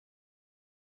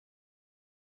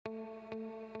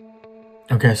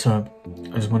Okay, so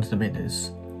I just wanted to make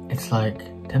this. It's like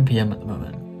 10 p.m. at the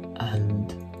moment,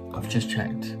 and I've just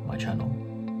checked my channel.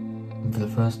 And for the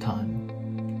first time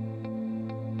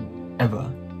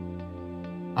ever,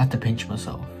 I have to pinch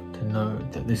myself to know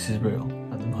that this is real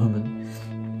at the moment.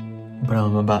 But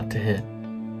I'm about to hit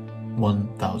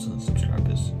 1,000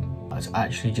 subscribers. That's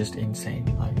actually just insane.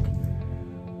 Like,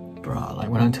 bruh, like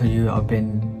when I tell you I've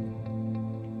been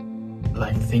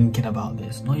like thinking about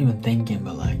this, not even thinking,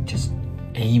 but like just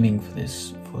aiming for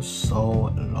this for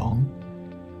so long,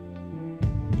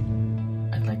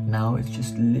 and like now it's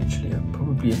just literally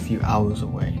probably a few hours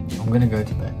away. I'm gonna go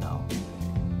to bed now.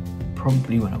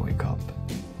 Probably when I wake up,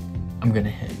 I'm gonna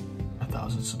hit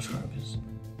 1,000 subscribers.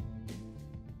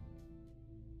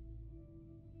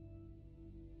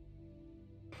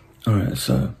 Alright,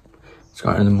 so it's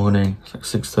right in the morning. It's like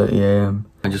 6:30 a.m.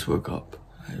 I just woke up,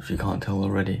 if you can't tell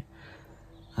already,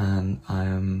 and I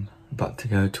am about to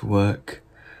go to work.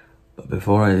 But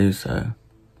before I do so,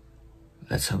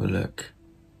 let's have a look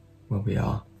where we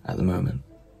are at the moment.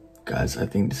 Guys, I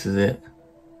think this is it.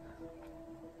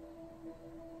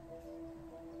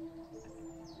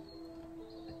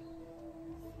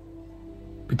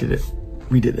 We did it.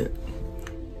 We did it.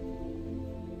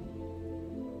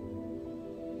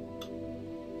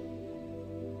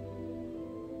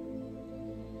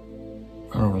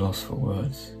 I'm lost for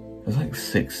words. It's like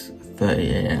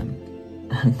 6:30 a.m.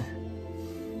 and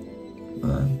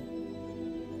man,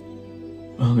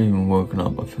 I haven't even woken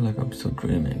up. I feel like I'm still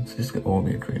dreaming. So this could all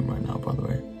be a dream right now, by the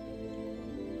way.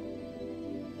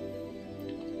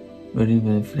 But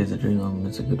even if it is a dream,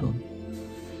 it's a good one.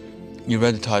 You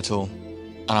read the title,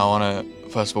 and I want to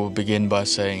first of all begin by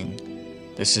saying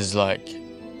this is like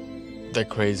the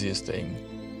craziest thing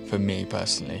for me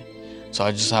personally. So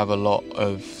I just have a lot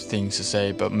of things to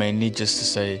say, but mainly just to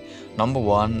say, number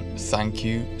one, thank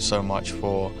you so much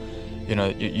for,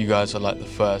 you guys are like the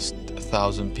first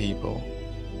 1,000 people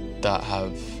that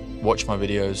have watched my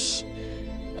videos,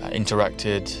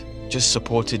 interacted, just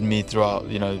supported me throughout,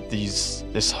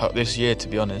 this year, to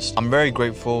be honest. I'm very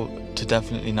grateful to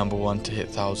definitely, number one, to hit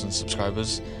 1,000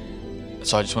 subscribers.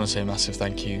 So I just want to say a massive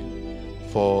thank you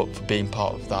for being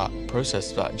part of that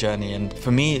process, that journey. And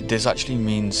for me, this actually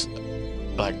means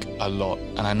like a lot.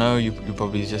 And I know you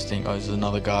probably just think, oh, this is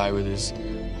another guy with his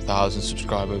 1,000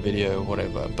 subscriber video or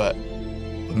whatever, but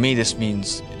for me this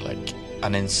means like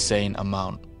an insane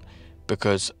amount,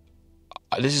 because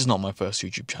this is not my first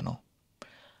YouTube channel.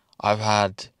 I've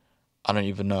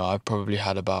probably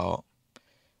had about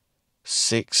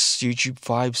 6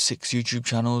 YouTube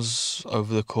channels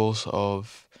over the course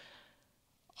of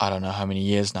I don't know how many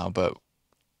years now, but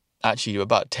actually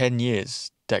about 10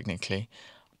 years technically.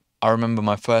 I remember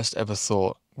my first ever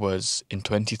thought was in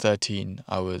 2013.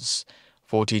 I was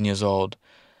 14 years old,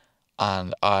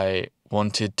 and I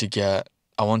wanted to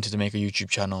make a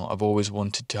YouTube channel. I've always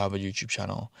wanted to have a YouTube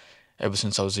channel ever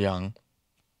since I was young.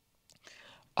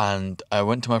 And I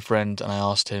went to my friend and I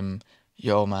asked him,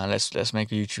 yo man, let's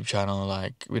make a YouTube channel.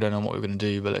 Like, we don't know what we're gonna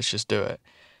do, but let's just do it.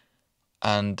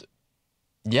 And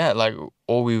yeah, like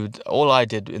all I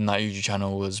did in that YouTube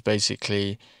channel was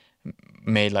basically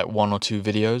made like 1 or 2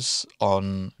 videos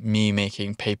on me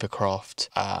making paper craft.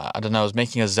 I don't know, I was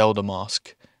making a Zelda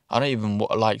mask. I don't even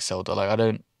like Zelda, like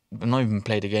I've not even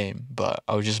played a game, but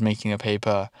I was just making a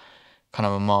paper kind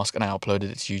of a mask, and I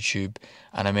uploaded it to YouTube,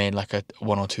 and I made like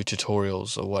 1 or 2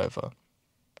 tutorials or whatever.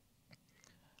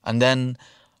 And then,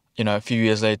 a few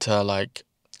years later, like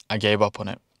I gave up on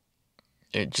it.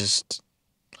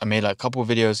 I made like a couple of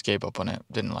videos, gave up on it,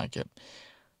 didn't like it.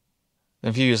 Then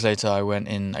a few years later, I went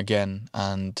in again,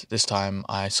 and this time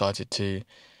I started to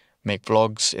make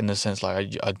vlogs, in the sense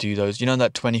like I do those,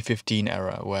 that 2015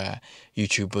 era where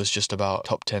YouTube was just about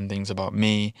top 10 things about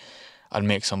me. I'd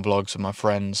make some vlogs with my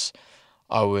friends.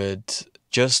 I would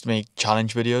just make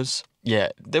challenge videos. Yeah,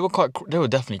 they were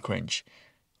definitely cringe,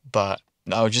 but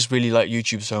I just really like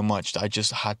YouTube so much that I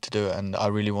just had to do it, and I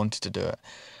really wanted to do it.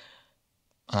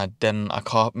 And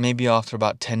maybe after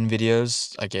about 10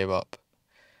 videos, I gave up.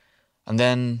 And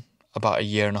then about a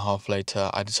year and a half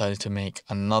later, I decided to make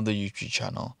another YouTube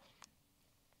channel.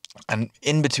 And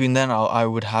in between then, I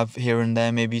would have here and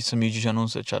there maybe some YouTube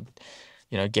channels which I'd,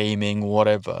 gaming,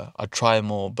 whatever. I'd try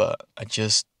more, but I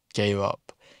just gave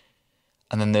up.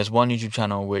 And then there's one YouTube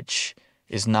channel which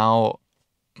is now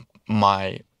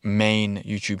my main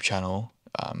YouTube channel.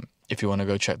 If you want to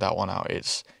go check that one out,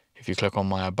 if you click on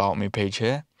my About Me page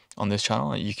here on this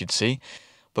channel, you could see.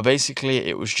 But basically,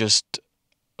 it was just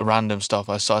random stuff.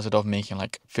 I started off making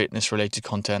like fitness related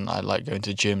content. I like going to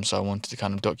the gym, so I wanted to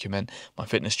kind of document my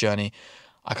fitness journey.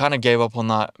 I kind of gave up on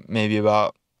that maybe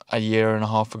about a year and a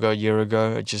half ago, a year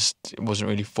ago. It wasn't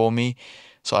really for me.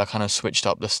 So I kind of switched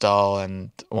up the style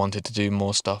and wanted to do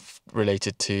more stuff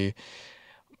related to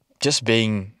just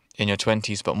being in your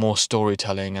 20s, but more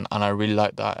storytelling. And I really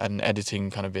like that, and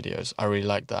editing kind of videos. I really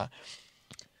like that.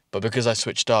 But because I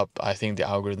switched up, I think the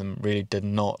algorithm really did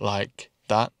not like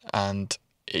that, and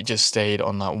it just stayed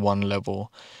on that one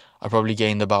level. I probably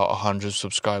gained about 100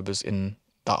 subscribers in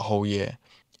that whole year.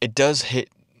 It does hit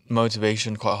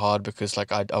motivation quite hard because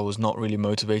like I was not really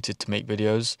motivated to make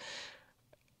videos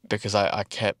because I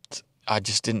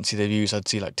just didn't see the views. I'd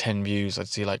see like 10 views, I'd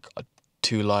see like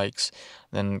 2 likes,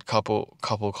 then couple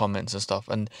comments and stuff.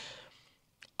 And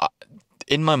I,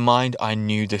 in my mind, I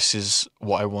knew this is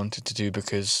what I wanted to do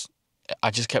because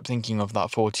I just kept thinking of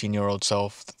that 14-year-old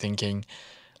self, thinking,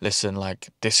 listen, like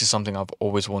this is something I've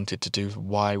always wanted to do.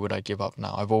 Why would I give up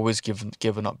now? I've always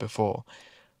given up before.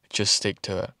 Just stick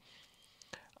to it.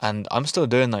 And I'm still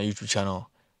doing that YouTube channel.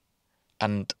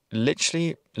 And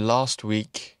literally last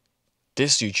week,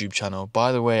 this YouTube channel,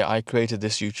 by the way, I created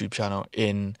this YouTube channel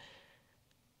in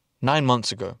 9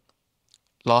 months ago,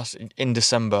 in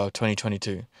December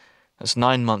 2022. That's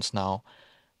 9 months now,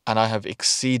 and I have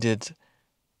exceeded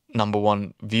number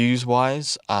one views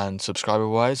wise and subscriber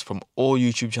wise from all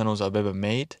YouTube channels I've ever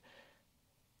made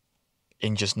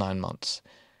in just 9 months.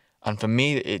 And for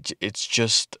me, it's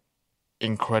just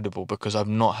incredible because I've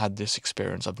not had this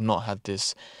experience. I've not had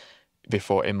this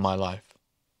before in my life.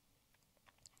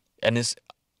 And it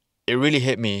really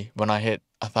hit me when I hit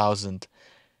 1,000.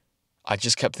 I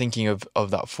just kept thinking of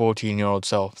that 14-year-old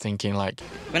self, thinking like,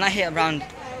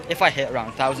 if I hit around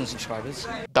 1,000 subscribers.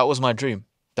 that was my dream.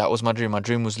 That was my dream. My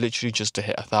dream was literally just to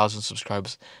hit 1,000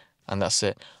 subscribers, and that's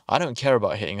it. I don't care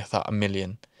about hitting a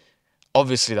million.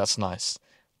 Obviously, that's nice.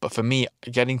 But for me,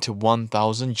 getting to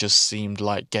 1,000 just seemed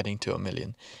like getting to a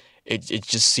million. It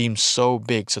just seemed so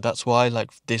big. So that's why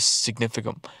like this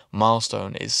significant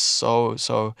milestone is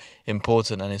so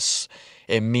important, and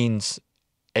it means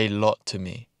a lot to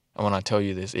me. And when I tell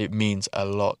you this, it means a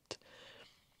lot.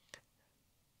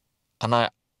 And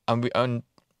oh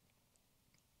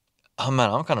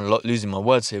man, I'm kind of losing my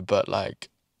words here, but like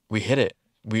we hit it.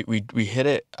 We hit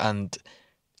it, and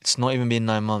it's not even been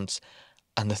 9 months.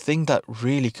 And the thing that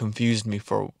really confused me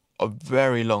for a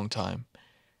very long time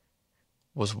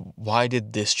was, why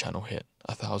did this channel hit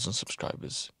 1,000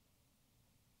 subscribers?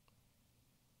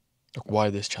 Like, why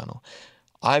this channel?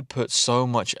 I put so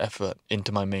much effort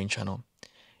into my main channel.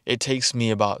 It takes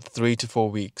me about 3 to 4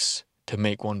 weeks to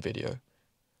make one video.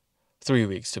 3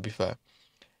 weeks, to be fair.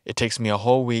 It takes me a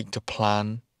whole week to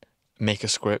plan, make a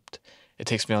script. It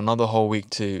takes me another whole week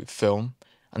to film,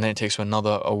 and then it takes me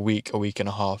a week and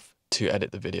a half to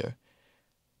edit the video.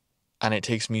 And it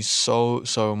takes me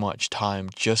so much time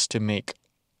just to make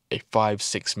a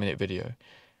 5-6 minute video.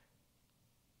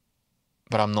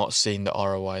 But I'm not seeing the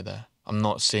ROI there. I'm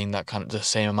not seeing that kind of the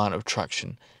same amount of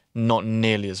traction, not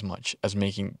nearly as much as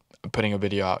putting a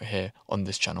video out here on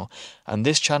this channel. And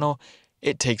this channel,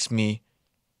 it takes me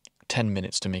 10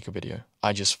 minutes to make a video.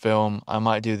 I just film. I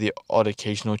might do the odd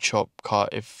occasional chop cut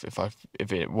if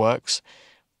it works,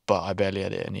 but I barely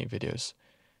edit any videos,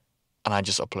 and I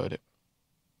just upload it.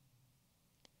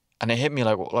 And it hit me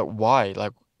like why?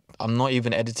 Like, I'm not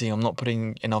even editing. I'm not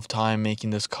putting enough time making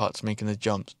those cuts, making the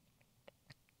jumps.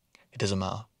 It doesn't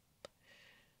matter.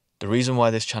 The reason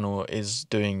why this channel is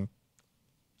doing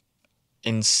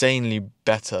insanely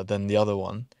better than the other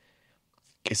one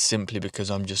is simply because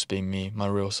I'm just being me, my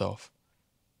real self,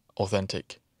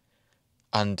 authentic.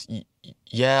 And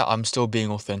yeah, I'm still being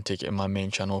authentic in my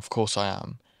main channel. Of course I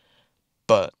am.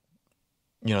 But,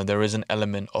 there is an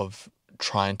element of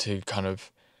trying to kind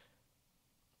of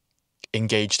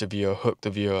engage the viewer, hook the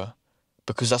viewer,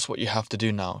 because that's what you have to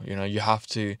do now. You have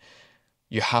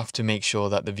to make sure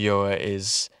that the viewer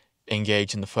is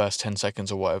engaged in the first 10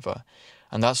 seconds or whatever.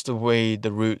 And that's the way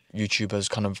the route YouTube has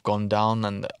kind of gone down,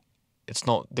 and it's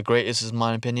not the greatest, in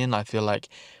my opinion. I feel like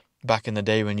back in the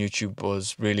day when YouTube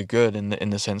was really good in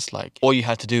the sense like all you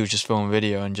had to do was just film a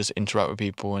video and just interact with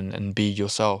people and be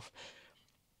yourself.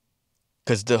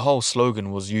 Because the whole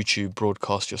slogan was YouTube,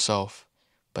 broadcast yourself.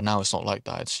 But now it's not like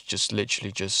that. It's just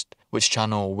literally just which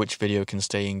channel or which video can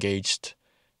stay engaged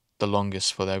the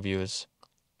longest for their viewers.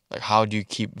 Like, how do you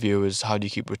keep viewers? How do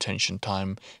you keep retention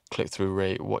time, click-through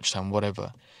rate, watch time,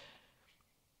 whatever?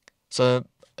 So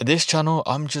this channel,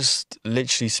 I'm just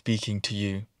literally speaking to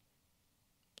you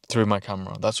through my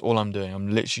camera. That's all I'm doing.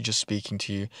 I'm literally just speaking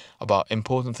to you about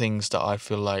important things that I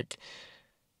feel like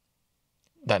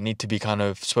that need to be kind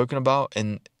of spoken about,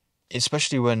 and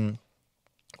especially when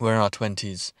we're in our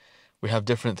 20s, we have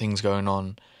different things going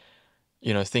on.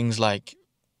 Things like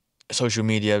social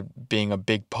media being a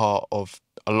big part of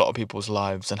a lot of people's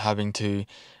lives and having to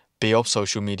be off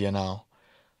social media now,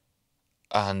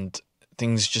 and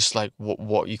things just like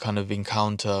what you kind of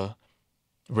encounter,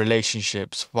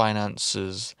 relationships,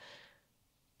 finances,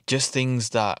 just things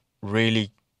that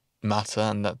really matter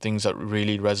and that things that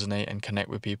really resonate and connect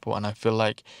with people. And I feel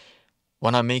like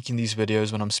when I'm making these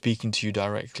videos, when I'm speaking to you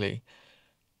directly,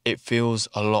 it feels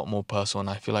a lot more personal, and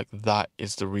I feel like that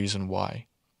is the reason why.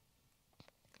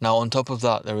 Now, on top of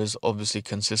that, there is obviously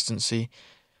consistency.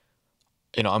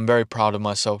 You know, I'm very proud of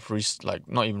myself. Like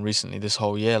not even recently, this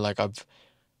whole year, like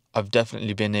I've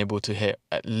definitely been able to hit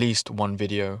at least one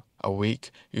video a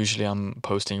week. Usually, I'm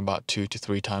posting about 2 to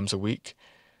 3 times a week,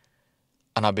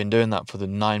 and I've been doing that for the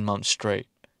 9 months straight.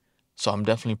 So I'm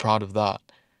definitely proud of that.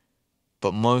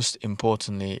 But most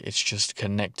importantly, it's just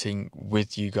connecting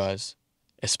with you guys.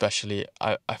 Especially,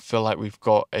 I feel like we've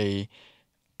got a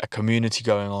community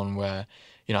going on where,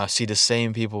 you know, I see the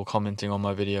same people commenting on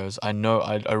my videos. I know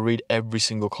I read every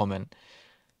single comment,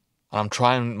 and I'm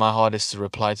trying my hardest to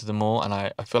reply to them all, and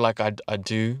I feel like I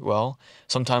do well.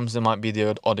 Sometimes there might be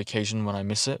the odd occasion when I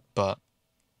miss it, but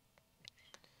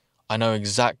I know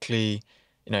exactly,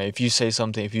 you know, if you say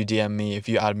something, if you DM me, if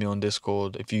you add me on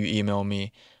Discord, if you email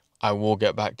me, I will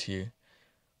get back to you.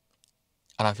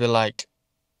 And I feel like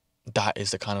that is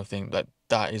the kind of thing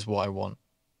that is what I want.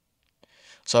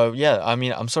 So yeah, I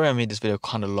mean, I'm sorry I made this video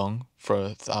kind of long for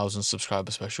a 1,000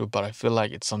 subscriber special, but I feel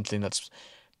like it's something that's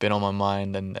been on my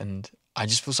mind, and I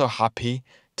just feel so happy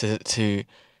to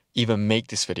even make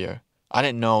this video. I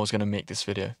didn't know I was gonna make this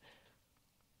video,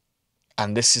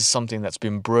 and this is something that's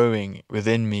been brewing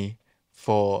within me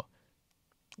for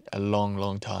a long,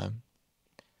 long time.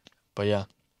 But yeah,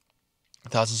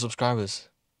 1,000 subscribers,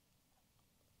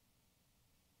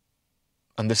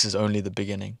 and this is only the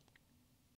beginning.